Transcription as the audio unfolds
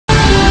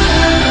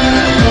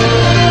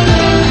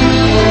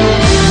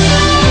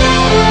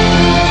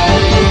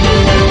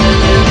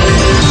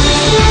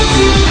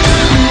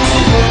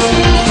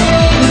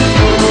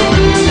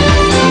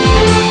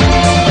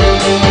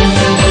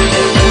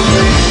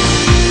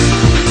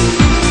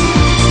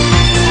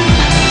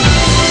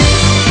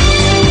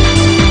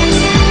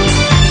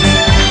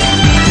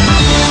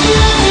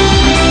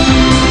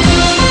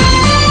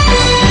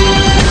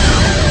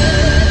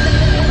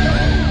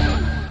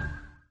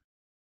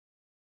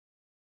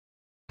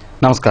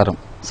నమస్కారం.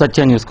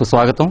 సత్య న్యూస్ కు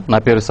స్వాగతం. నా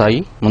పేరు సాయి.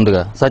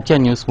 ముందుగా సత్య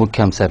న్యూస్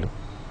ముఖ్యాంశాలు.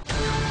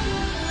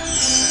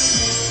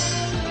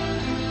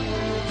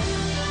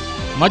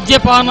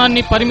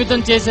 మద్యపానాన్ని పరిమితం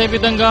చేసే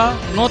విధంగా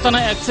నూతన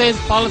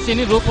ఎక్సైజ్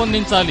పాలసీని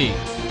రూపొందించాలి.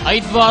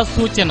 ఐద్వా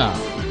సూచన.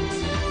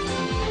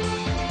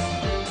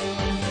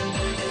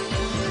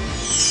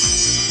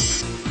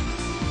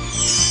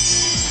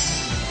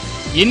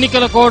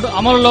 ఎన్నికల కోడ్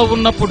అమలులో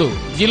ఉన్నప్పుడు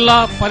జిల్లా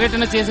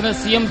పర్యటన చేసిన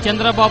సీఎం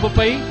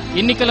చంద్రబాబుపై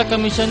ఎన్నికల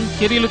కమిషన్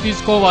చర్యలు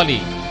తీసుకోవాలి.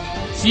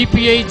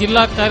 సిపిఐ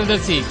జిల్లా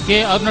కార్యదర్శి కె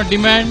అరుణ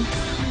డిమాండ్.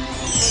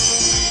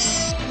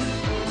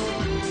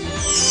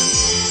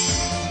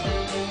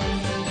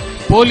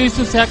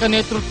 పోలీసు శాఖ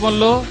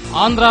నేతృత్వంలో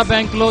ఆంధ్రా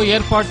బ్యాంకులో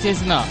ఏర్పాటు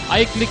చేసిన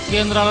ఐక్లిక్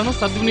కేంద్రాలను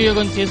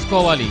సద్వినియోగం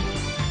చేసుకోవాలి.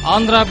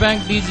 ఆంధ్రా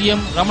బ్యాంక్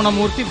డీజీఎం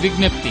రమణమూర్తి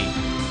విజ్ఞప్తి.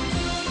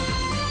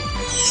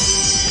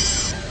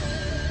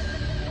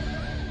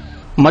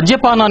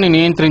 మద్యపానాన్ని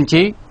నియంత్రించి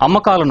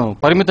అమ్మకాలను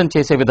పరిమితం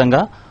చేసే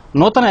విధంగా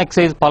నూతన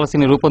ఎక్సైజ్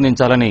పాలసీని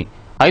రూపొందించాలని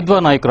ఐద్వా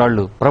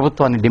నాయకురాళ్లు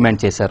ప్రభుత్వాన్ని డిమాండ్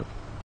చేశారు.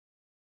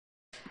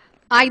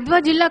 ఐద్వా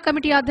జిల్లా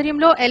కమిటీ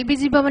ఆధ్వర్యంలో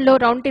ఎల్బీజీ భవన్లో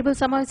రౌండ్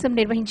టేబుల్ సమావేశం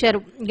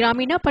నిర్వహించారు.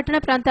 గ్రామీణ పట్టణ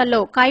ప్రాంతాల్లో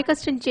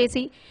కాయకష్టం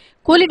చేసి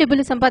కూలీ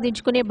డబ్బులు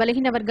సంపాదించుకునే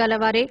బలహీన వర్గాల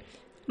వారే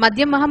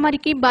మద్యం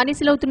మహమ్మారికి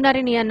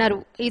బానిసలవుతున్నారని అన్నారు.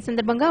 ఈ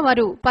సందర్భంగా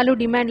వారు పలు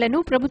డిమాండ్లను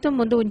ప్రభుత్వం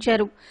ముందు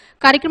ఉంచారు.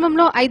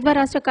 కార్యక్రమంలో ఐద్వా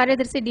రాష్ట్ర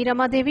కార్యదర్శి డి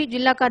రమాదేవి,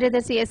 జిల్లా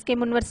కార్యదర్శి ఎస్కే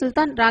మున్వర్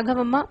సుల్తాన్,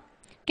 రాఘవమ్మ,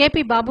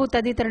 కేపీ బాబు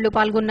తదితరులు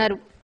పాల్గొన్నారు.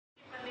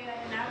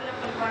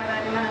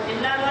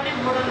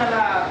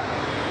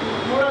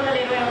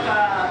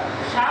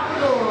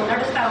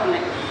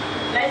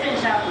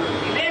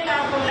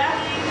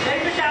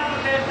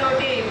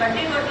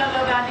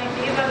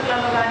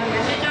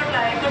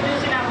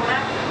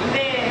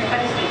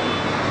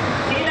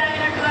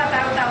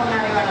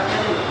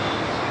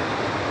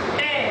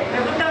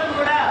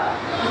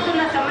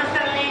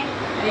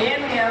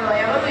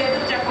 ఎవరు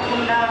ఎదురు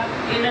చెప్పకుండా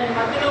వీళ్ళని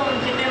మధ్యలో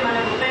ఉంచితే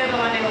మనకు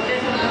ఉపయోగం అనే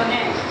ఉద్దేశంతోనే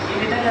ఈ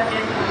విధంగా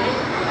చేస్తుంది.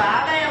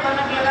 ఆదాయ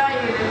వనరులుగా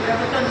ఈ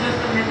ప్రభుత్వం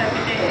చూస్తుంది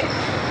తప్పితే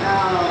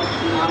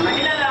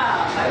మహిళల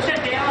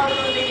భవిష్యత్తు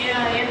ఏమవుతుంది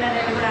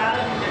ఏందనేది కూడా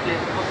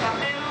ఆలోచించట్లేదు.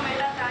 ఒకప్పుడేమో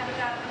మహిళా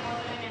సాధికారత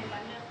మొదలు నేను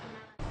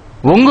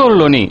పనిచేస్తున్నాను.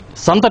 ఒంగోలులోని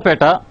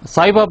సంతపేట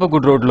సాయిబాబా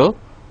గుడ్ రోడ్లో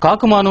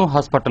కాకుమాను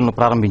హాస్పిటల్ను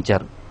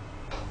ప్రారంభించారు.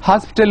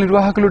 హాస్పిటల్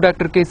నిర్వాహకులు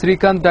డాక్టర్ కె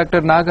శ్రీకాంత్,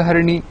 డాక్టర్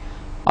నాగహరిణి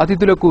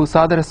అతిథులకు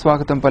సాదర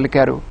స్వాగతం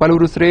పలికారు.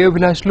 పలువురు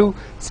శ్రేయోభిలాషులు,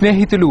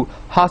 స్నేహితులు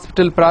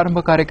హాస్పిటల్ ప్రారంభ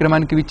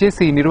కార్యక్రమానికి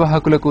విచ్చేసి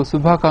నిర్వాహకులకు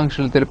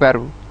శుభాకాంక్షలు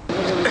తెలిపారు.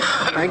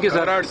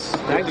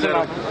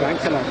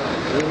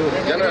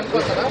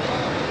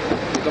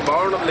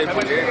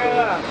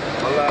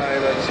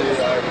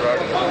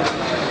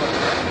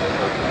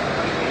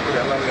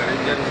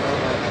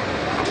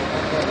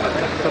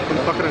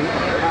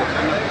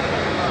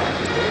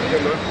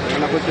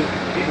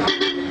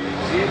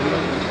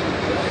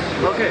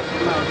 ఓకే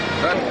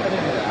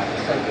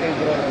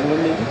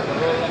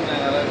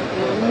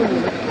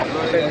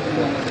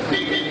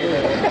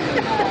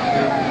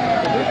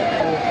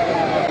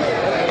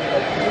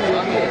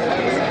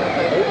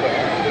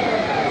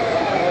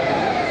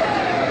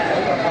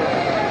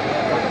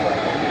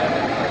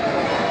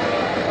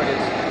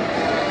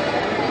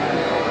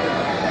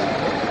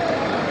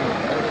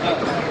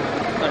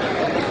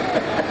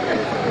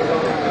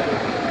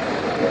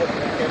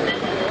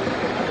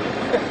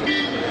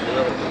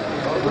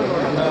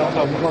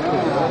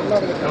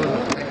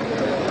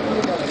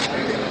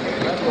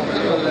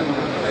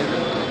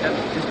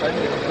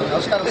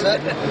నమస్కారం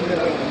సార్.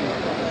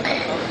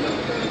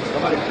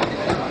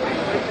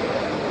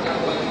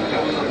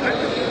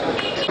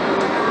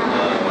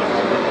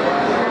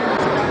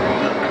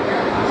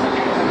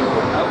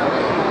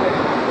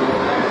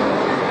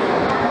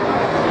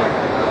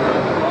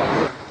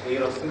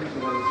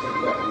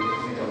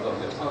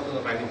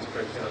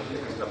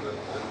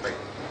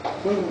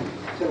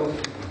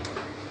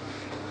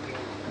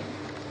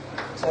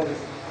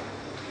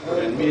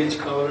 ఎన్బిహెచ్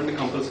కావాలంటే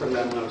కంపల్సరీ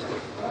ల్యాబ్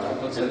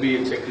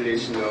ఎన్బిహెచ్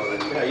అక్రిడేషన్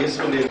కావాలంటే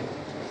ఐఎస్ఓ లేదు.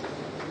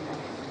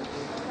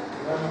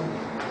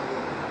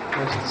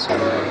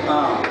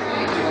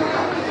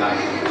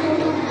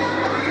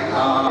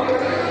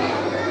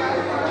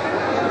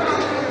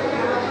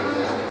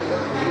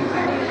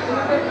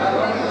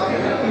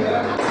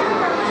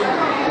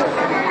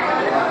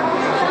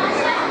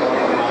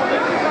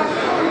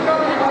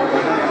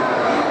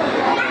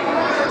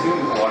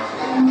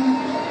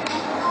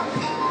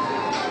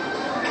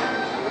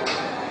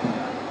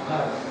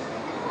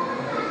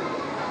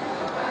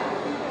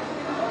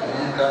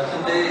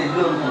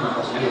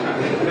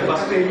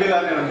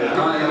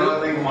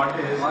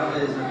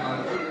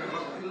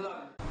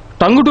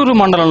 టంగుటూరు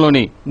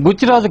మండలంలోని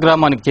బుచ్చిరాజు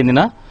గ్రామానికి చెందిన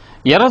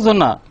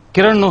ఎర్రజొన్న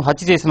కిరణ్ ను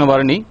హత్య చేసిన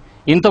వారిని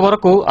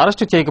ఇంతవరకు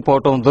అరెస్టు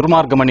చేయకపోవడం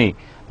దుర్మార్గమని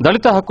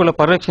దళిత హక్కుల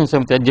పరిరక్షణ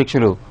సమితి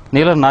అధ్యక్షులు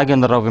నీలం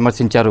నాగేంద్రరావు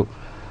విమర్శించారు.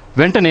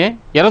 వెంటనే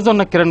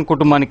ఎర్రజొన్న కిరణ్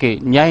కుటుంబానికి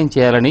న్యాయం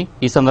చేయాలని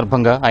ఈ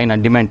సందర్భంగా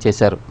ఆయన డిమాండ్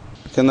చేశారు.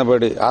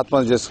 కిందపడి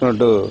ఆత్మహత్య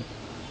చేసుకున్నట్టు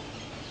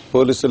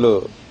పోలీసులు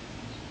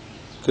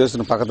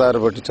కేసును పక్కదారి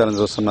పట్టించాలని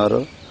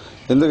చూస్తున్నారు.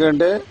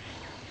 ఎందుకంటే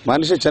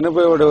మనిషి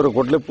చనిపోయేవాడు ఎవరు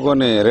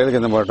గుడ్లిప్పుకొని రైలు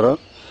కింద పడరు.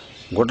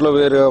 గుడ్లు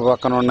వేరుగా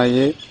పక్కన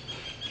ఉన్నాయి,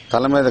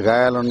 తల మీద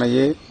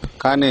గాయాలున్నాయి.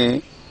 కానీ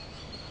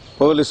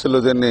పోలీసులు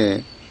దీన్ని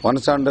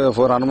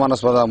 174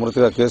 అనుమానాస్పద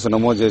మృతిగా కేసు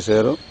నమోదు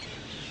చేశారు.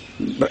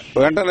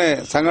 వెంటనే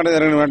సంఘటన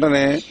జరిగిన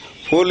వెంటనే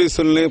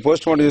పోలీసుల్ని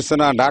పోస్టుమార్టం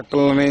చేస్తున్న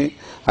డాక్టర్లని,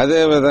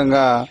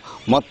 అదేవిధంగా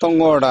మొత్తం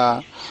కూడా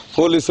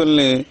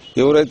పోలీసుల్ని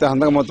ఎవరైతే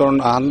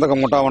హంతక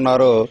ముఠా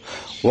ఉన్నారో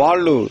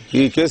వాళ్ళు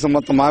ఈ కేసు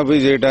మొత్తం మాఫీ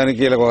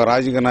చేయడానికి ఒక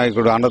రాజకీయ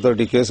నాయకుడు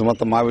అండతోటి ఈ కేసు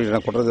మొత్తం మాఫీ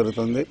చేయడానికి కుట్ర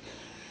జరుగుతుంది.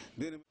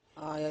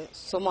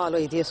 సుమాలు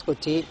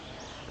తీసుకొచ్చి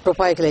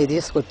తుపాకులు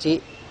తీసుకొచ్చి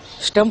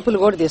స్టంపులు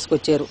కూడా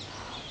తీసుకొచ్చారు.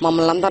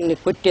 మమ్మల్ని అందరినీ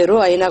కొట్టారు.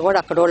 అయినా కూడా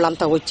అక్కడ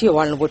వాళ్ళంతా వచ్చి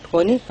వాళ్ళని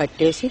పట్టుకొని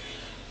కట్టేసి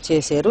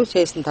చేశారు.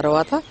 చేసిన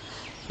తర్వాత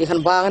ఇక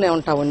బాగానే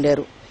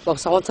ఉండారు. 1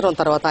 సంవత్సరం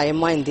తర్వాత ఆ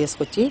అమ్మాయిని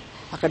తీసుకొచ్చి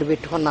అక్కడ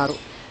పెట్టుకున్నారు.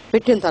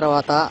 పెట్టిన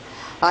తర్వాత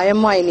ఆ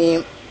అమ్మాయిని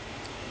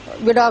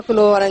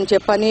విడాకులు అని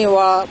చెప్పని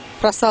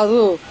ప్రసాద్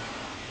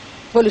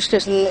పోలీస్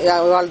స్టేషన్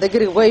వాళ్ళ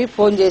దగ్గరికి పోయి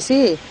ఫోన్ చేసి,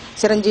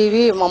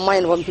 చిరంజీవి మా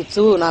అమ్మాయిని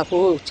పంపించు, నాకు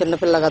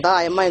చిన్నపిల్ల కదా,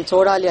 ఆ అమ్మాయిని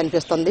చూడాలి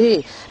అనిపిస్తుంది,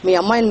 మీ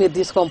అమ్మాయిని మీరు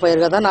తీసుకొని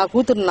పోయారు కదా, నా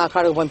కూతురు నా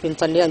కాడకు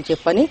పంపించండి అని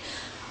చెప్పని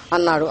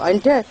అన్నాడు.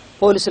 అంటే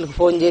పోలీసులకు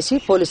ఫోన్ చేసి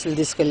పోలీసులు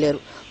తీసుకెళ్లారు.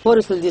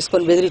 పోలీసులు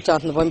తీసుకొని బెదిరించి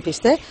అతను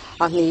పంపిస్తే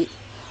అతని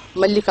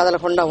మళ్ళీ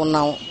కదలకుండా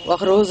ఉన్నాము.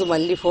 ఒకరోజు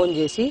మళ్ళీ ఫోన్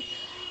చేసి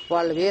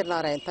వాళ్ళు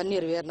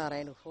తన్నీరు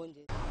వీరనారాయణకు ఫోన్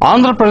చేసి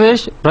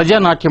ఆంధ్రప్రదేశ్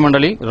ప్రజానాట్య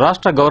మండలి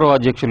రాష్ట్ర గౌరవ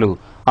అధ్యక్షులు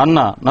అన్న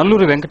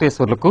నల్లూరి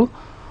వెంకటేశ్వర్లకు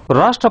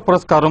రాష్ట్ర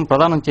పురస్కారం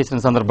ప్రదానం చేసిన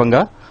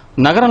సందర్భంగా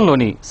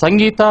నగరంలోని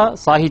సంగీత,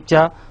 సాహిత్య,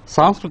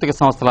 సాంస్కృతిక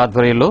సంస్థల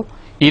ఆధ్వర్యంలో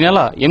ఈ నెల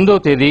 8వ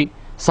తేదీ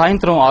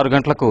సాయంత్రం 6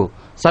 గంటలకు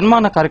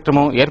సన్మాన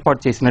కార్యక్రమం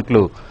ఏర్పాటు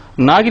చేసినట్లు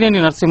నాగినేని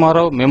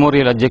నరసింహారావు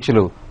మెమోరియల్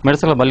అధ్యక్షులు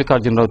మెడసల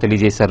మల్లికార్జునరావు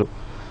తెలియజేశారు.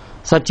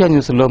 సత్య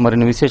న్యూస్లో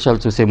మరిన్ని విశేషాలు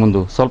చూసే ముందు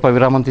స్వల్ప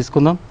విరామం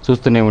తీసుకుందాం.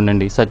 చూస్తూనే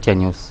ఉండండి సత్య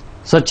న్యూస్.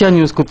 సత్య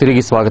న్యూస్కు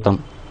తిరిగి స్వాగతం.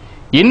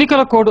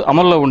 ఎన్నికల కోడ్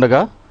అమల్లో ఉండగా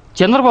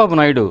చంద్రబాబు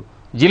నాయుడు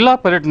జిల్లా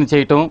పర్యటన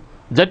చేయటం,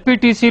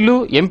 జడ్పీటీసీలు,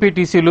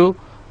 ఎంపీటీసీలు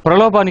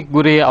ప్రలోభానికి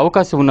గురయ్యే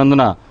అవకాశం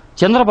ఉన్నందున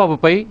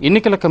చంద్రబాబుపై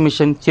ఎన్నికల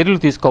కమిషన్ చర్యలు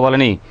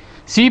తీసుకోవాలని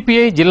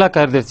సిపిఐ జిల్లా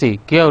కార్యదర్శి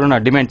కె అరుణ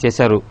డిమాండ్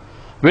చేశారు.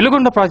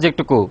 వెలుగొండ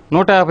ప్రాజెక్టుకు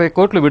 150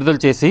 కోట్లు విడుదల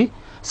చేసి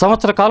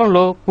సంవత్సర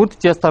కాలంలో పూర్తి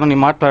చేస్తానని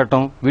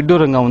మాట్లాడటం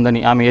విడ్డూరంగా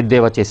ఉందని ఆమె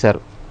ఎద్దేవా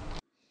చేశారు.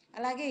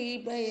 అలాగే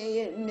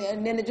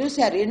నిన్న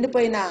చూశారు,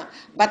 ఎండిపోయిన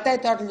బత్తాయి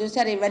తోటలు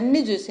చూశారు,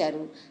 ఇవన్నీ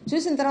చూశారు.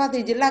 చూసిన తర్వాత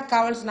ఈ జిల్లాకు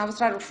కావాల్సిన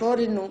అవసరాలు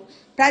ఫ్లోరిన్ను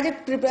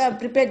ప్రాజెక్ట్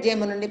ప్రిపేర్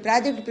చేయమనండి.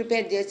 ప్రాజెక్ట్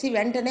ప్రిపేర్ చేసి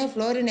వెంటనే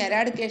ఫ్లోరిన్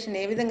ఎరాడికేషన్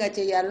ఏ విధంగా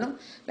చేయాలనో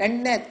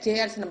వెంటనే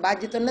చేయాల్సిన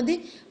బాధ్యత ఉన్నది.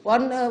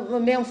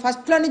 మేము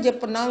ఫస్ట్లోనే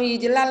చెప్పున్నాం, ఈ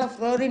జిల్లాలో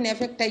ఫ్లోరిన్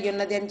ఎఫెక్ట్ అయ్యి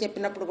ఉన్నది అని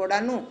చెప్పినప్పుడు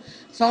కూడాను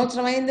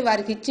సంవత్సరం అయింది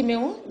వారికి ఇచ్చి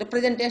మేము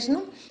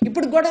రిప్రజెంటేషను.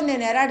 ఇప్పుడు కూడా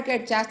నేను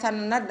ఎరాడికేట్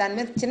చేస్తానన్నారు. దాని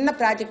మీద చిన్న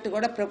ప్రాజెక్టు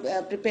కూడా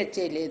ప్రిపేర్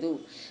చేయలేదు.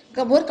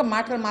 ఇంకా ఊరిక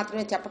మాటలు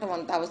మాత్రమే చెప్పడం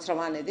అంత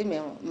అవసరమా అనేది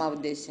మా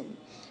ఉద్దేశం.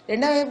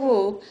 రెండో వైపు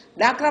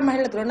డ్వాక్రా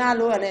మహిళలకు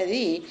రుణాలు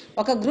అనేది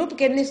ఒక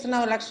గ్రూప్కి ఎన్ని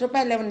ఇస్తున్నావు,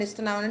 ₹1,00,000 ఏమన్నా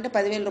ఇస్తున్నావు అంటే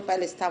 10,000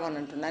 రూపాయలు ఇస్తామని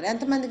అంటున్నారు.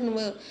 ఎంతమందికి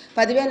నువ్వు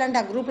 10,000 అంటే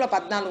ఆ గ్రూప్లో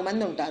 14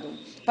 మంది ఉంటారు.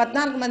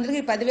 14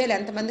 మందికి 10,000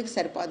 ఎంతమందికి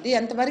సరిపోద్ది,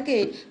 ఎంతవరకు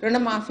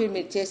రుణమాఫీ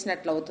మీరు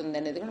చేసినట్లు అవుతుంది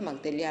అనేది కూడా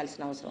మాకు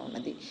తెలియాల్సిన అవసరం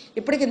ఉన్నది.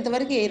 ఇప్పటికి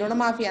ఇంతవరకు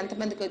రుణమాఫీ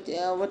ఎంతమందికి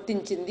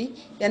వర్తించింది,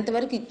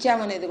 ఎంతవరకు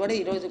ఇచ్చామనేది కూడా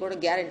ఈరోజు కూడా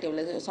గ్యారంటీ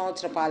ఇవ్వలేదు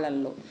సంవత్సర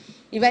పాలనలో.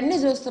 ఇవన్నీ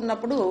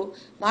చూస్తున్నప్పుడు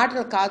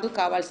మాటలు కాదు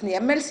కావాల్సింది.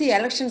 ఎమ్మెల్సీ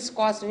ఎలక్షన్స్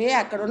కోసమే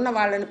అక్కడ ఉన్న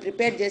వాళ్ళని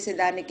ప్రిపేర్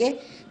చేసేదానికే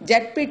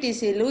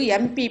జడ్పీటీసీలు,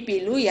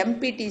 ఎంపీపీలు,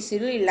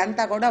 ఎంపీటీసీలు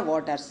వీళ్ళంతా కూడా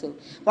ఓటర్స్.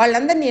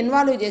 వాళ్ళందరినీ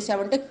ఇన్వాల్వ్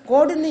చేసామంటే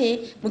కోడ్ని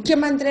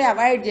ముఖ్యమంత్రి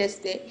అవాయిడ్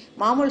చేస్తే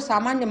మామూలు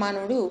సామాన్య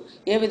మానవుడు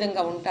ఏ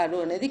విధంగా ఉంటాడు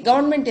అనేది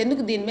గవర్నమెంట్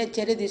ఎందుకు దీని మీద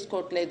చర్య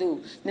తీసుకోవట్లేదు.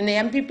 నిన్న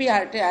ఎంపీపీ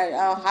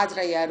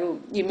హాజరయ్యారు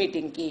ఈ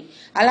మీటింగ్కి,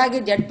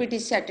 అలాగే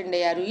జడ్పీటీసీ అటెండ్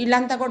అయ్యారు.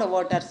 వీళ్ళంతా కూడా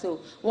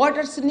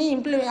ఓటర్స్ని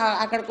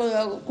అక్కడ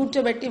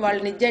కూర్చోబెట్టి వాళ్ళు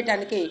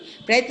నిజేయడానికి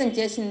ప్రయత్నం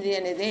చేసింది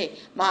అనేది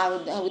మా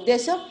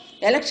ఉద్దేశం.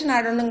 ఎలక్షన్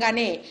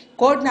ఆడంగానే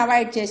కోడ్ని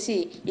అవాయిడ్ చేసి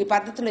ఈ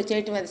పద్ధతిలో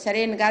చేయటం అది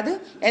సరైన కాదు.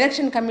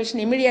 ఎలక్షన్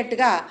కమిషన్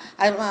ఇమీడియట్గా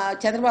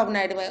చంద్రబాబు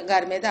నాయుడు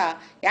గారి మీద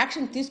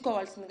యాక్షన్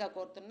తీసుకోవాల్సిందిగా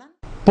కోరుతున్నాను.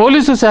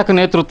 పోలీసు శాఖ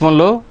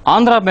నేతృత్వంలో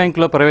ఆంధ్రా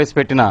బ్యాంకులో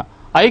ప్రవేశపెట్టిన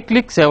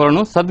ఐక్లిక్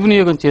సేవలను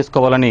సద్వినియోగం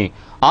చేసుకోవాలని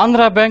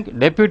Andhra bank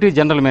deputy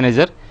general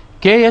manager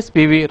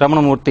కేఎస్పివి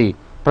Ramanamurthy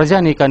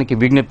ప్రజానీకానికి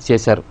విజ్ఞప్తి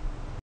చేశారు.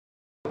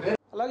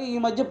 అలాగే ఈ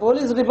మధ్య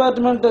పోలీస్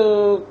డిపార్ట్మెంట్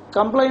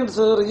కంప్లైంట్స్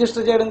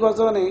రిజిస్టర్ చేయడం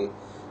కోసమని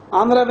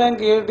ఆంధ్రా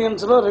బ్యాంక్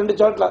ఏటీఎంస్లో 2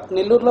 చోట్ల,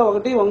 నెల్లూరులో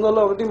 1,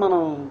 ఒంగోలులో 1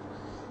 మనం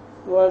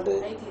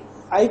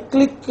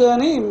ఐక్లిక్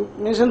అని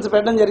మిషన్స్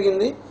పెట్టడం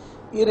జరిగింది.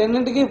 ఈ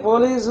రెండింటికి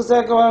పోలీసు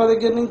శాఖ వాళ్ళ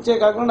దగ్గర నుంచే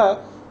కాకుండా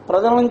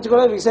ప్రజల నుంచి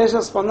కూడా విశేష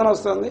స్పందన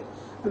వస్తుంది.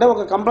 అంటే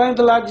ఒక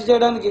కంప్లైంట్ లాడ్జ్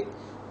చేయడానికి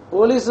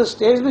పోలీసు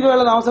స్టేషన్కి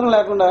వెళ్ళని అవసరం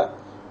లేకుండా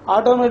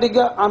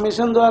ఆటోమేటిక్గా ఆ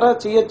మిషన్ ద్వారా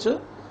చేయొచ్చు.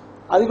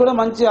 అది కూడా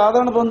మంచి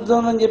ఆదరణ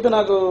పొందుతుందని చెప్పి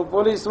నాకు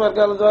పోలీసు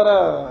వర్గాల ద్వారా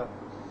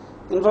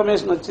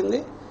ఇన్ఫర్మేషన్ వచ్చింది.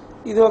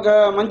 ఇది ఒక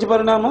మంచి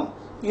పరిణామం.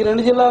 ఈ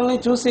 2 జిల్లాలని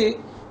చూసి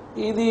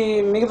ఇది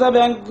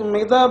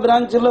మిగతా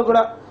బ్రాంచ్ల్లో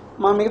కూడా,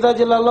 మా మిగతా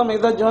జిల్లాల్లో,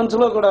 మిగతా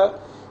జోన్స్లో కూడా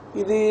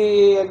ఇది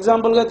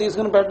ఎగ్జాంపుల్గా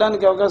తీసుకుని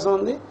పెట్టడానికి అవకాశం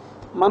ఉంది.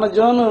 మన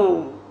జోను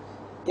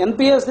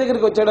ఎన్పిఎస్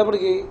దగ్గరికి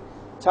వచ్చేటప్పటికి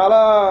చాలా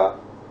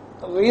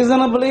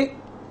రీజనబుల్లీ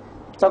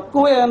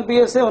తక్కువ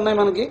ఎన్పిఎస్ఏ ఉన్నాయి.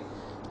 మనకి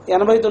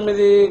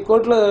 89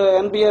 కోట్ల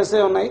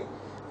ఎన్పిఎస్ఏ ఉన్నాయి.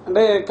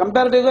 అంటే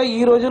కంపారిటివ్గా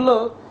ఈ రోజుల్లో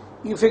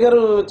ఈ ఫిగర్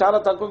చాలా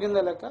తక్కువ కింద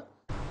లెక్క.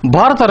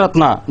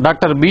 Bharat Ratna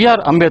doctor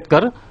BR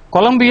Ambedkar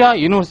Columbia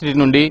university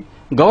నుండి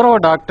గౌరవ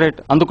డాక్టరేట్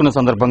అందుకున్న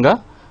సందర్భంగా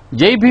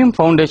జై భీమ్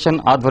ఫౌండేషన్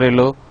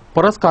ఆధ్వర్యంలో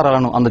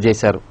పురస్కారాలను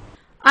అందజేశారు.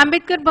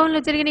 అంబేద్కర్ భవన్ లో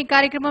జరిగిన ఈ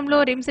కార్యక్రమంలో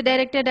RIMS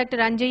director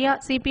doctor Anjaiah,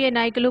 CPI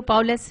నాయకులు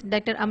పౌలస్,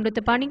 డాక్టర్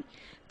అమృతపాణి,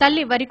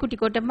 తల్లి వరికుటి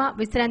కోటమ్మ,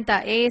 విశ్రాంత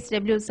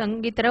ఏఎస్డబ్ల్యూ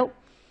సంగీతరావు,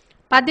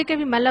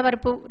 పద్యకవి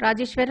మల్లవరపు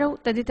రాజేశ్వరరావు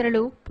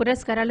తదితరులు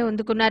పురస్కారాలు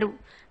అందుకున్నారు.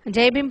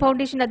 జయభీం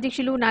ఫౌండేషన్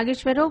అధ్యక్షులు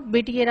నాగేశ్వరరావు,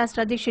 బీటీఏ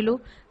రాష్ట్ర అధ్యక్షులు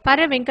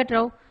పర్ర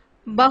వెంకట్రావు,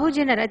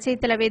 బహుజన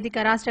రచయితల వేదిక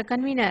రాష్ట్ర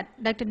convener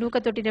doctor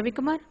Nukathoti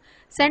Ravikumar,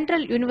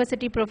 central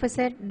university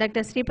professor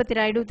doctor Sripati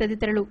Rayudu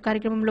తదితరులు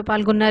కార్యక్రమంలో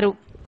పాల్గొన్నారు.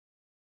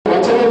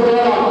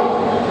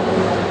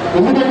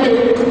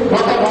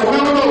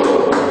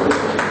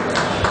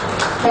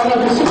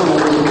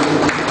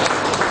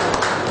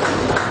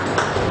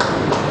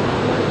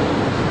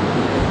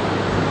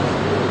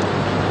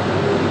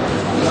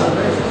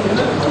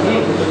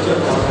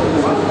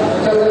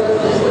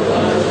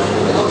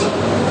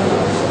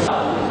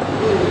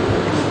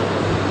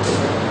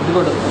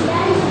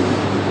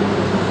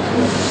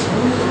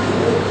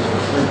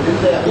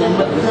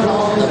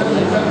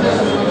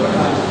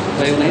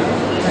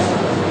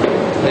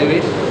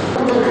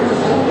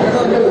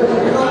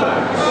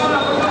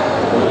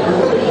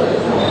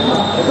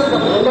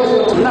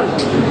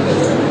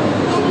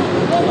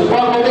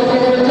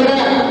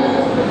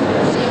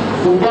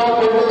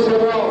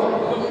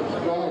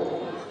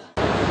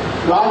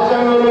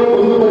 రాజ్యాంగంలో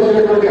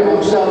పొందుపరిచినటువంటి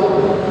అంశాలు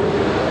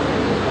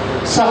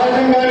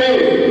సహజంగానే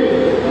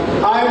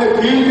ఆయన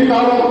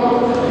జీవితకాలం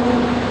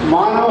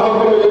మానవ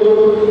హక్కుల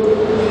యోధుడు,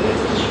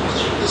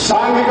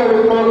 సాంఘిక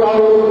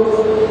విప్లవకారుడు,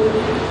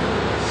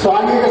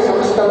 సాంఘిక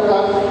సంస్కర్త,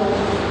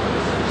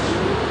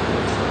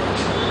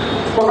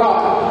 ఒక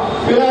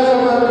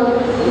ఫిలాసఫర్,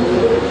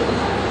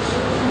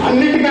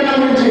 అన్నిటికన్నా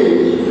మించి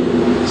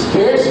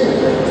స్టేట్స్.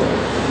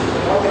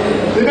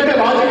 ఎందుకంటే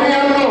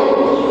రాజకీయాల్లో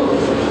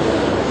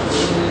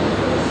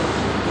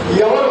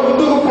ఎవరు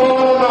ముందుకు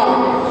పోవాలన్న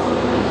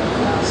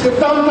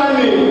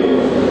సిద్ధాంతాన్ని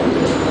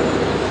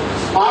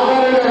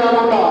ఆధారంగా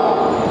కాకుండా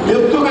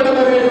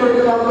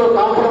ఎత్తుగడమనేటువంటి దాంట్లో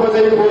కాంప్రమైజ్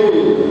అయిపోయి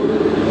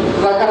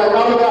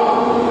రకరకాలుగా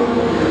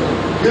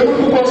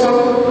గెలుపు కోసం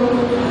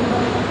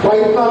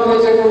ప్రయత్నాలు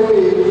చేసేటువంటి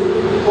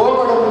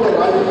పోవడం ఉంటే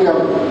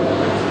రాజకీయాలు.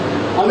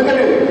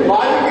 అందుకని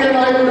రాజకీయ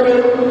నాయకులు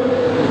వేరు,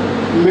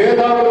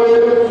 మేధావులు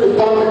వేరు,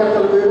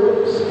 సిద్ధాంతకర్తలు వేరు,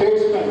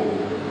 స్టేట్స్ మ్యాన్.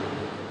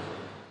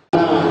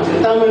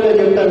 చింతామణిలో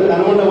చెప్తారు,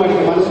 ధనం ఉన్న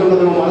వాడికి మనసు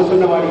ఉండదు, మనసు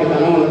ఉన్న వాడికి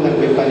ధనం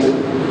ఉండదని చెప్పాలి.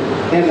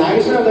 నేను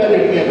నాగేశ్వరరావు గారిని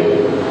అడిగాను,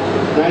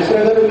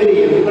 నాగేశ్వరరావు గారు మీరు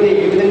ఎందుకని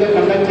ఏ విధంగా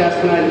కండక్ట్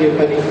చేస్తున్నారని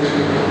చెప్పని.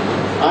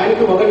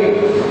 ఆయనకి ఒకటి,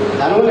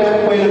 ధనం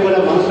లేకపోయినా కూడా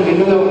మనసు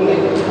నిండుగా ఉంది.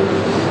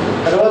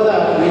 తర్వాత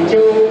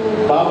నిత్యం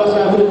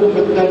బాబాసాహెబ్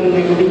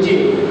అంబేద్కర్ గురించి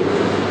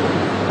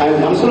ఆయన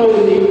మనసులో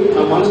ఉంది.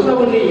 ఆ మనసులో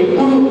ఉండి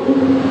ఎప్పుడు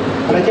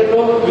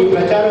ప్రజల్లో ఈ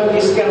ప్రచారం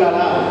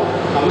తీసుకెళ్లాలా,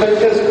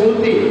 అంబేద్కర్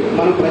స్ఫూర్తి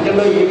మనం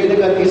ప్రజల్లో ఏ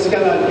విధంగా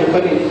తీసుకెళ్లాలని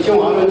చెప్పని నిత్యం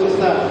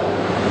ఆలోచిస్తా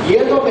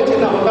ఏదో ఒక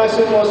చిన్న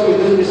అవకాశం కోసం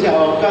ఎదురు చూసి ఆ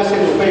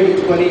అవకాశాన్ని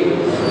ఉపయోగించుకొని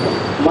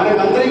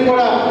మనకందరికీ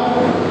కూడా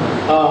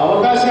ఆ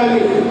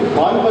అవకాశాన్ని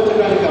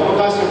పాల్పంచడానికి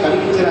అవకాశం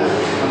కలిగించిన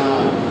మన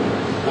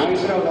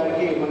నాగేశ్వరరావు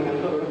గారికి మనం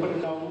ఎంతో రుణపడి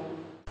ఉన్నాము.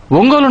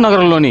 ఒంగోలు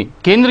నగరంలోని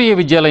కేంద్రీయ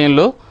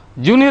విద్యాలయంలో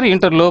జూనియర్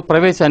ఇంటర్లో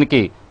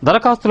ప్రవేశానికి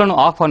దరఖాస్తులను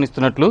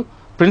ఆహ్వానిస్తున్నట్లు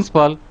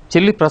ప్రిన్సిపాల్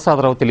చెల్లి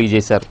ప్రసాదరావు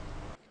తెలియజేశారు.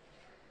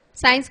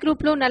 సైన్స్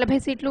గ్రూప్ లో 40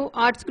 సీట్లు,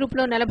 ఆర్ట్స్ గ్రూప్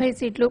లో 40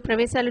 సీట్లు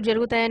ప్రవేశాలు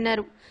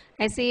జరుగుతాయన్నారు.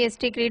 ఎస్సీ,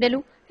 ఎస్టీ క్రీడలు,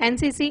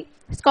 ఎన్సీసీ,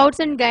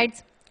 స్కౌట్స్ అండ్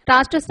గైడ్స్,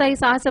 రాష్ట్ర స్థాయి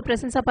సాహస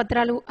ప్రశంసా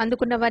పత్రాలు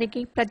అందుకున్న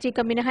వారికి ప్రత్యేక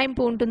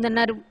మినహాయింపు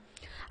ఉంటుందన్నారు.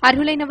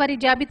 అర్హులైన వారి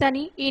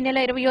జాబితాని ఈ నెల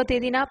 20వ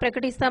తేదీన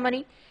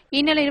ప్రకటిస్తామని,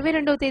 ఈ నెల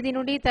 22వ తేదీ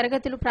నుండి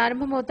తరగతులు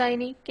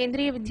ప్రారంభమవుతాయని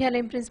కేంద్రీయ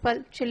విద్యాలయం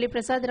ప్రిన్సిపాల్ చెల్లి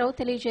ప్రసాదరావు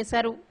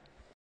తెలియజేశారు.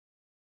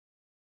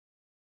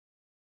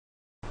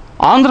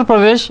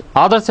 ఆంధ్రప్రదేశ్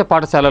ఆదర్శ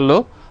పాఠశాలల్లో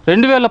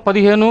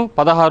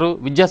 2015-16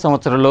 విద్యా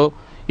సంవత్సరంలో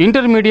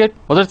ఇంటర్మీడియట్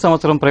మొదటి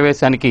సంవత్సరం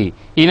ప్రవేశానికి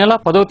ఈ నెల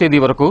 10వ తేదీ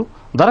వరకు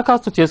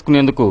దరఖాస్తు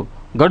చేసుకునేందుకు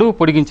గడువు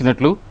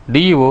పొడిగించినట్లు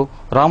డీఈఓ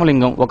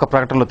రామలింగం ఒక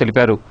ప్రకటనలో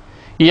తెలిపారు.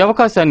 ఈ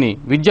అవకాశాన్ని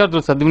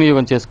విద్యార్థులు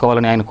సద్వినియోగం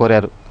చేసుకోవాలని ఆయన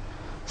కోరారు.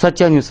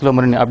 సత్య న్యూస్లో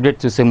మరిన్ని అప్డేట్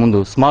చూసే ముందు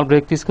స్మాల్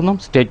బ్రేక్ తీసుకుందాం.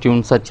 Stay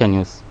tune. Satya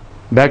news.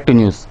 Back to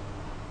news.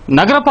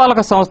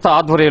 నగరపాలక సంస్థ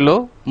ఆధ్వర్యంలో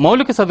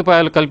మౌలిక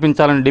సదుపాయాలు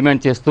కల్పించాలని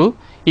డిమాండ్ చేస్తూ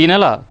ఈ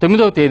నెల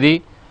 9వ తేదీ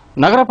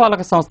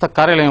నగరపాలక సంస్థ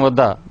కార్యాలయం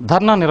వద్ద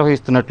ధర్నా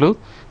నిర్వహిస్తున్నట్లు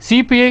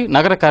సిపిఐ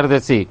నగర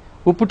కార్యదర్శి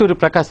ఉప్పుటూరి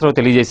ప్రకాశ్రావు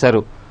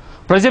తెలియజేశారు.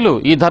 ప్రజలు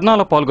ఈ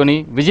ధర్నాలో పాల్గొని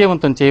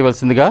విజయవంతం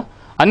చేయవలసిందిగా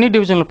అన్ని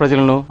డివిజన్ల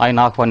ప్రజలను ఆయన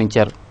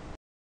ఆహ్వానించారు.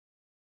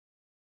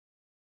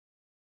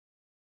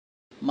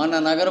 మన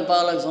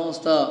నగరపాలక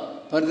సంస్థ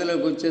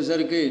పరిధిలోకి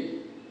వచ్చేసరికి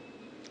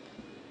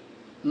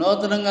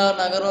నూతనంగా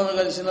నగరంలో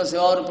కలిసిన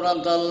శివారు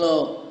ప్రాంతాల్లో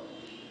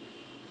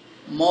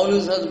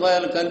మౌలిక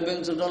సదుపాయాలు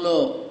కల్పించడంలో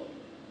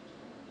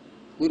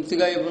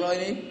పూర్తిగా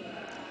విఫలమని,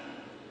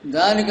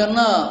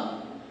 దానికన్నా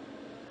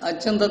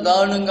అత్యంత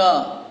దారుణంగా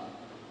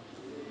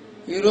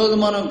ఈరోజు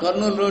మనం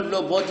కర్నూలు రోడ్లో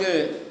పోతే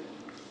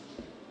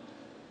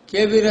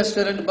కేబీ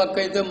రెస్టారెంట్ పక్క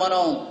అయితే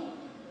మనం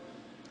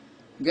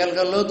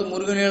గెలకల్లోతు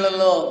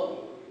మురుగునీళ్లలో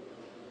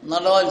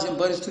నడవాల్సిన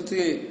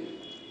పరిస్థితి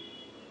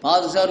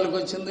పాదచారులకు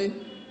వచ్చింది.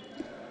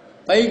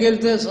 పైకి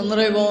వెళ్తే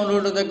సుందరయ్య భవన్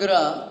రోడ్డు దగ్గర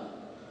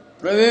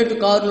ప్రైవేటు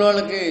కార్ల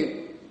వాళ్ళకి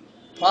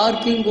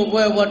పార్కింగ్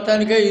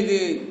ఉపయోగపడటానికే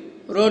ఇది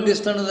రోడ్డు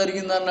విస్తరణ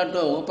జరిగింది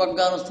అన్నట్టు ఒక పక్క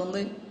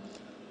కానొస్తుంది.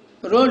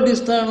 రోడ్డు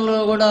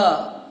విస్తరణలో కూడా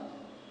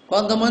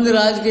కొంతమంది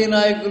రాజకీయ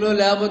నాయకులు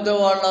లేకపోతే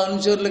వాళ్ళ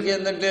అనుచరులకి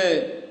ఏంటంటే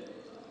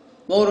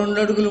ఓ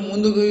 2 అడుగులు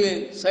ముందుకు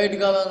సైడ్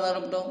కావాలని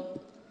నడపడం,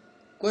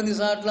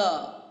 కొన్నిసార్లు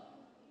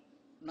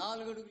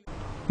 4 అడుగులు.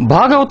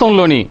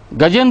 భాగవతంలోని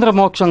గజేంద్ర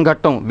మోక్షం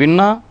ఘట్టం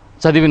విన్నా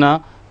చదివినా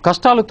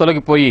కష్టాలు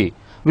తొలగిపోయి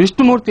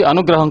విష్ణుమూర్తి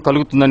అనుగ్రహం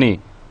కలుగుతుందని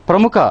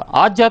ప్రముఖ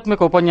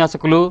ఆధ్యాత్మిక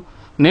ఉపన్యాసకులు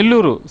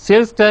Nellore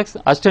sales tax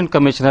assistant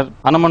commissioner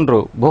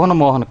అనమండ్రు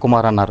భువనమోహన్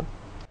Kumar అన్నారు.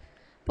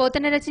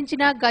 పోతన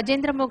రచించిన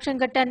గజేంద్ర మోక్షం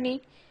ఘట్టాన్ని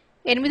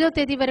 8వ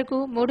తేదీ వరకు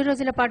 3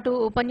 రోజుల పాటు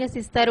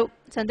ఉపన్యసిస్తారు.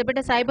 సంతపేట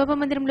సాయిబాబా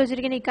మందిరంలో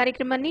జరిగిన ఈ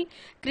కార్యక్రమాన్ని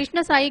కృష్ణ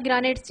సాయి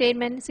గ్రానైట్స్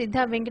చైర్మన్ సిద్ధ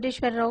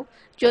వెంకటేశ్వరరావు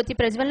జ్యోతి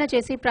ప్రజ్వలన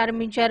చేసి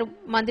ప్రారంభించారు.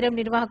 మందిరం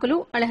నిర్వాహకులు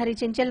అళహరి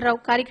చెంచలరావు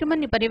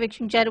కార్యక్రమాన్ని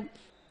పర్యవేక్షించారు.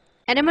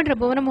 యనమండ్ర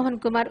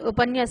భువనమోహన్ కుమార్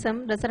ఉపన్యాసం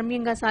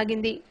రసరమ్యంగా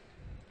సాగింది.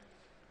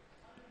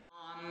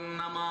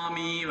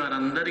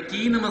 వారందరికీ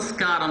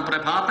నమస్కారం.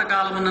 ప్రభాత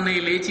కాలముననే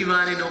లేచి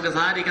వారిని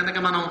ఒకసారి కనుక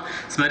మనం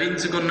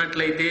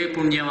స్మరించుకున్నట్లయితే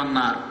పుణ్యం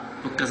అన్నారు.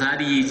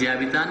 ఒక్కసారి ఈ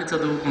జాబితాని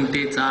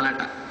చదువుకుంటే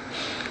చాలట.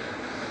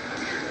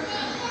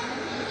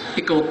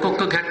 ఇక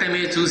ఒక్కొక్క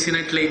ఘట్టమే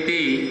చూసినట్లయితే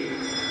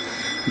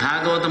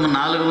భాగవతము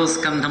 4వ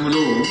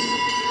స్కంధములో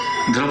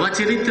ధ్రువ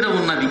చరిత్ర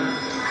ఉన్నది.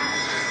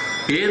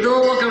 ఏదో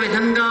ఒక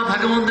విధంగా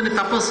భగవంతుని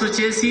తపస్సు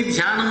చేసి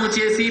ధ్యానము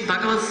చేసి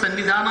భగవత్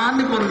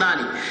సన్నిధానాన్ని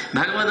పొందాలి,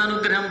 భగవద్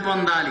అనుగ్రహం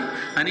పొందాలి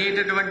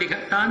అనేటటువంటి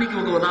ఘట్టానికి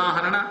ఒక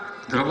ఉదాహరణ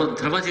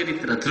ధ్రువ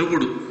చరిత్ర.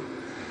 ధ్రువుడు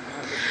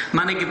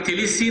మనకి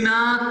తెలిసినా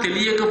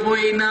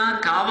తెలియకపోయినా,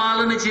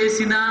 కావాలని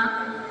చేసినా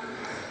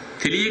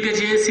తెలియక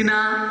చేసినా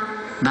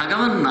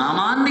భగవన్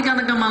నామాన్ని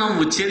కనుక మనం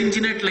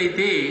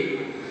ఉచ్చరించినట్లయితే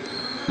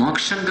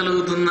మోక్షం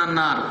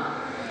కలుగుతుందన్నారు.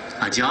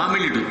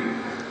 అజామిళుడు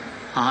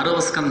 6వ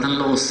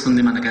స్కంధంలో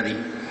వస్తుంది మనకది.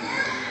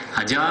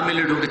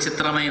 అజామిళుడు ఒక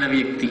చిత్రమైన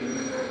వ్యక్తి.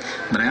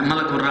 బ్రాహ్మణ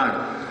కుర్రాడు,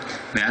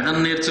 వేదం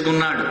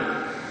నేర్చుకున్నాడు.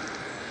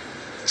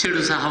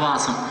 చెడు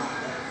సహవాసం,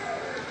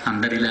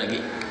 అందరిలాగే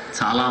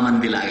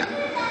చాలామందిలాగా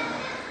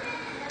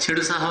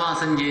చెడు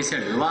సహవాసం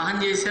చేశాడు. వివాహం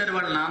చేశారు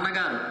వాళ్ళ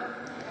నాన్నగారు,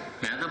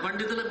 వేద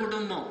పండితుల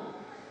కుటుంబం.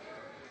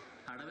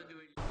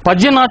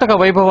 పద్యనాటక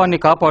వైభవాన్ని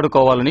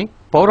కాపాడుకోవాలని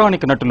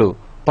పౌరాణిక నటులు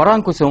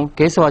పరాంకుశం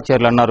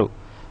కేశవాచార్యులు అన్నారు.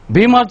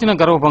 భీమార్జున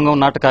గర్వభంగం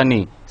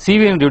నాటకాన్ని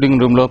సివిఎన్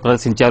రీడింగ్ రూమ్ లో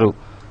ప్రదర్శించారు.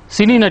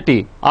 సినీ నటి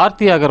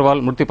ఆర్తి అగర్వాల్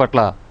మృతి పట్ల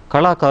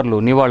కళాకారులు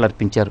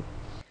నివాళులర్పించారు.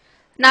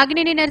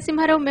 Nagineni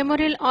Narasimha Rao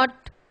memorial art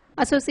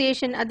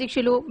association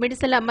అధ్యక్షులు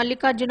మిడిసల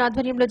మల్లికార్జున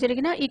ఆధ్వర్యంలో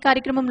జరిగిన ఈ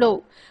కార్యక్రమంలో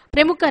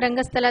ప్రముఖ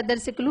రంగస్థల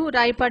దర్శకులు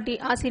రాయపాటి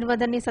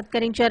ఆశీర్వాదాన్ని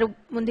సత్కరించారు.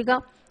 ముందుగా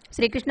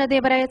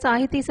శ్రీకృష్ణదేవరాయ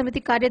సాహితీ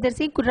సమితి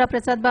కార్యదర్శి కుర్రా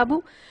ప్రసాద్ బాబు,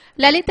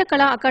 లలిత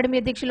కళా అకాడమీ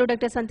అధ్యక్షులు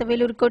డాక్టర్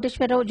సంతవేలూరు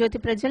కోటేశ్వరరావు జ్యోతి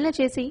ప్రజ్వలన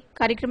చేసి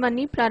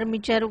కార్యక్రమాన్ని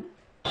ప్రారంభించారు.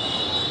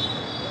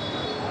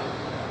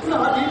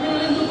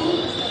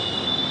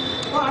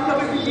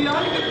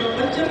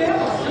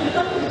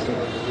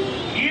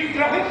 ఈ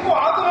గ్రహింపు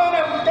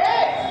ఆకులోనే ఉంటే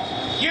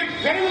ఈ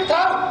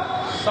పెరుగుతారు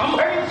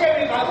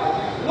సంభవించేవి కాదు,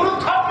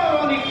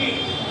 వృద్ధాప్యంలోనికి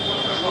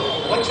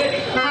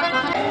వచ్చేది.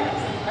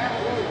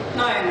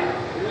 నాయన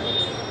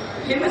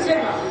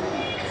హిమసేన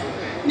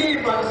నీ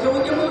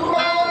పరిశోధములు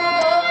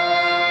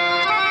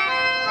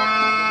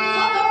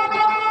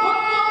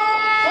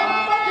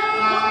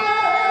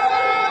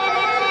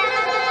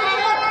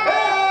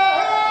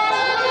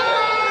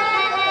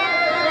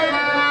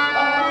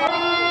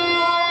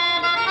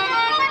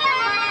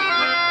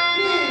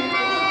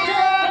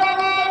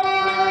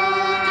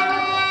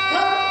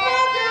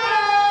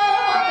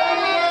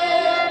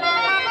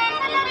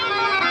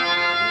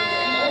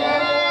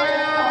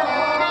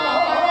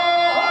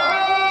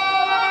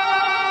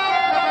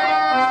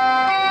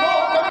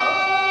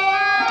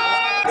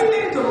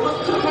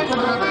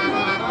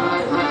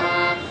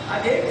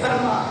అదే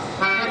కర్మ.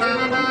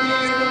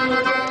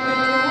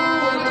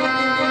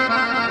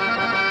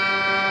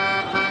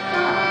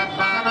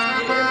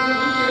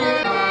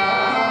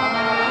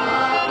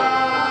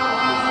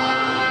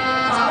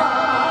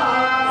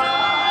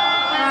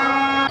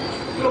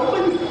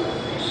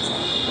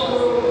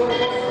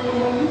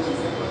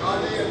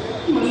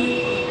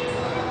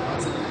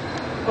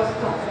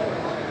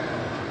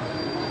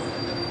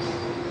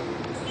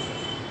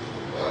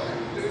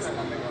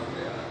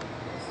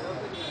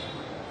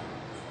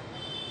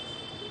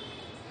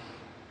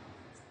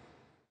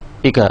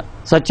 ఇక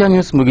సత్య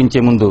న్యూస్ ముగించే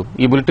ముందు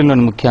ఈ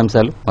బులెటిన్లోని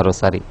ముఖ్యాంశాలు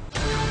మరోసారి.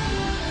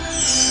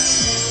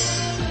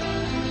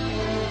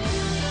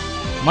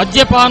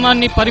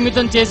 మద్యపానాన్ని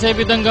పరిమితం చేసే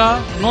విధంగా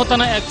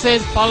నూతన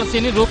ఎక్సైజ్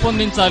పాలసీని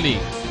రూపొందించాలి,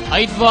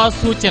 ఐద్వా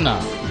సూచన.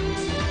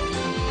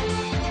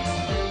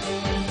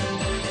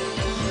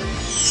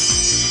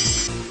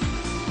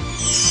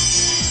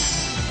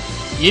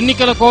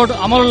 ఎన్నికల కోడ్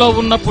అమలులో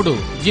ఉన్నప్పుడు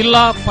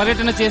జిల్లా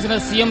పర్యటన చేసిన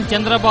సీఎం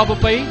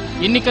చంద్రబాబుపై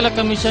ఎన్నికల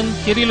కమిషన్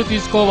చర్యలు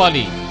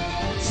తీసుకోవాలి.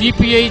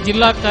 సిపిఐ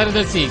జిల్లా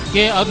కార్యదర్శి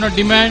కె అరుణ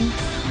డిమాండ్.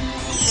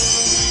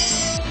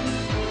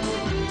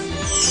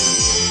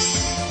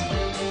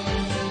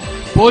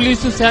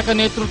 పోలీసు శాఖ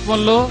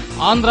నేతృత్వంలో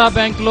ఆంధ్రా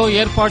బ్యాంకులో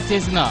ఏర్పాటు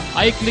చేసిన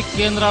ఐక్లిక్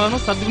కేంద్రాలను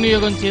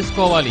సద్వినియోగం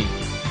చేసుకోవాలి.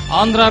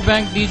 ఆంధ్రా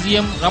బ్యాంక్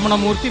డీజీఎం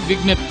రమణమూర్తి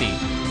విజ్ఞప్తి.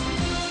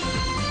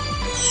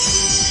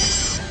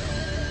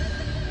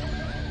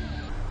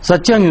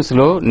 సత్య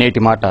న్యూస్లో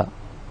నేటి మాట.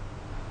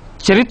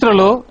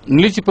 చరిత్రలో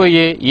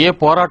నిలిచిపోయే ఏ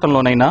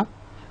పోరాటంలోనైనా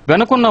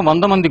వెనుకున్న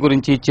 100 మంది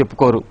గురించి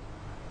చెప్పుకోరు.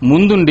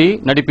 ముందుండి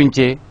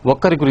నడిపించే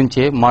ఒక్కరి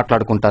గురించే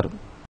మాట్లాడుకుంటారు.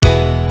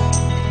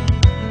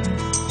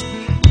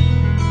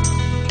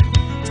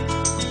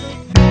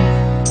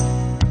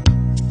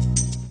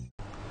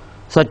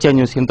 సత్య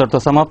న్యూస్ ఇంతటితో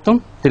సమాప్తం.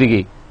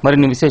 తిరిగి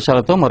మరిన్ని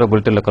విశేషాలతో మరో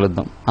బులెటిన్లో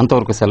కలుద్దాం.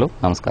 అంతవరకు సెలవు.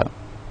 నమస్కారం.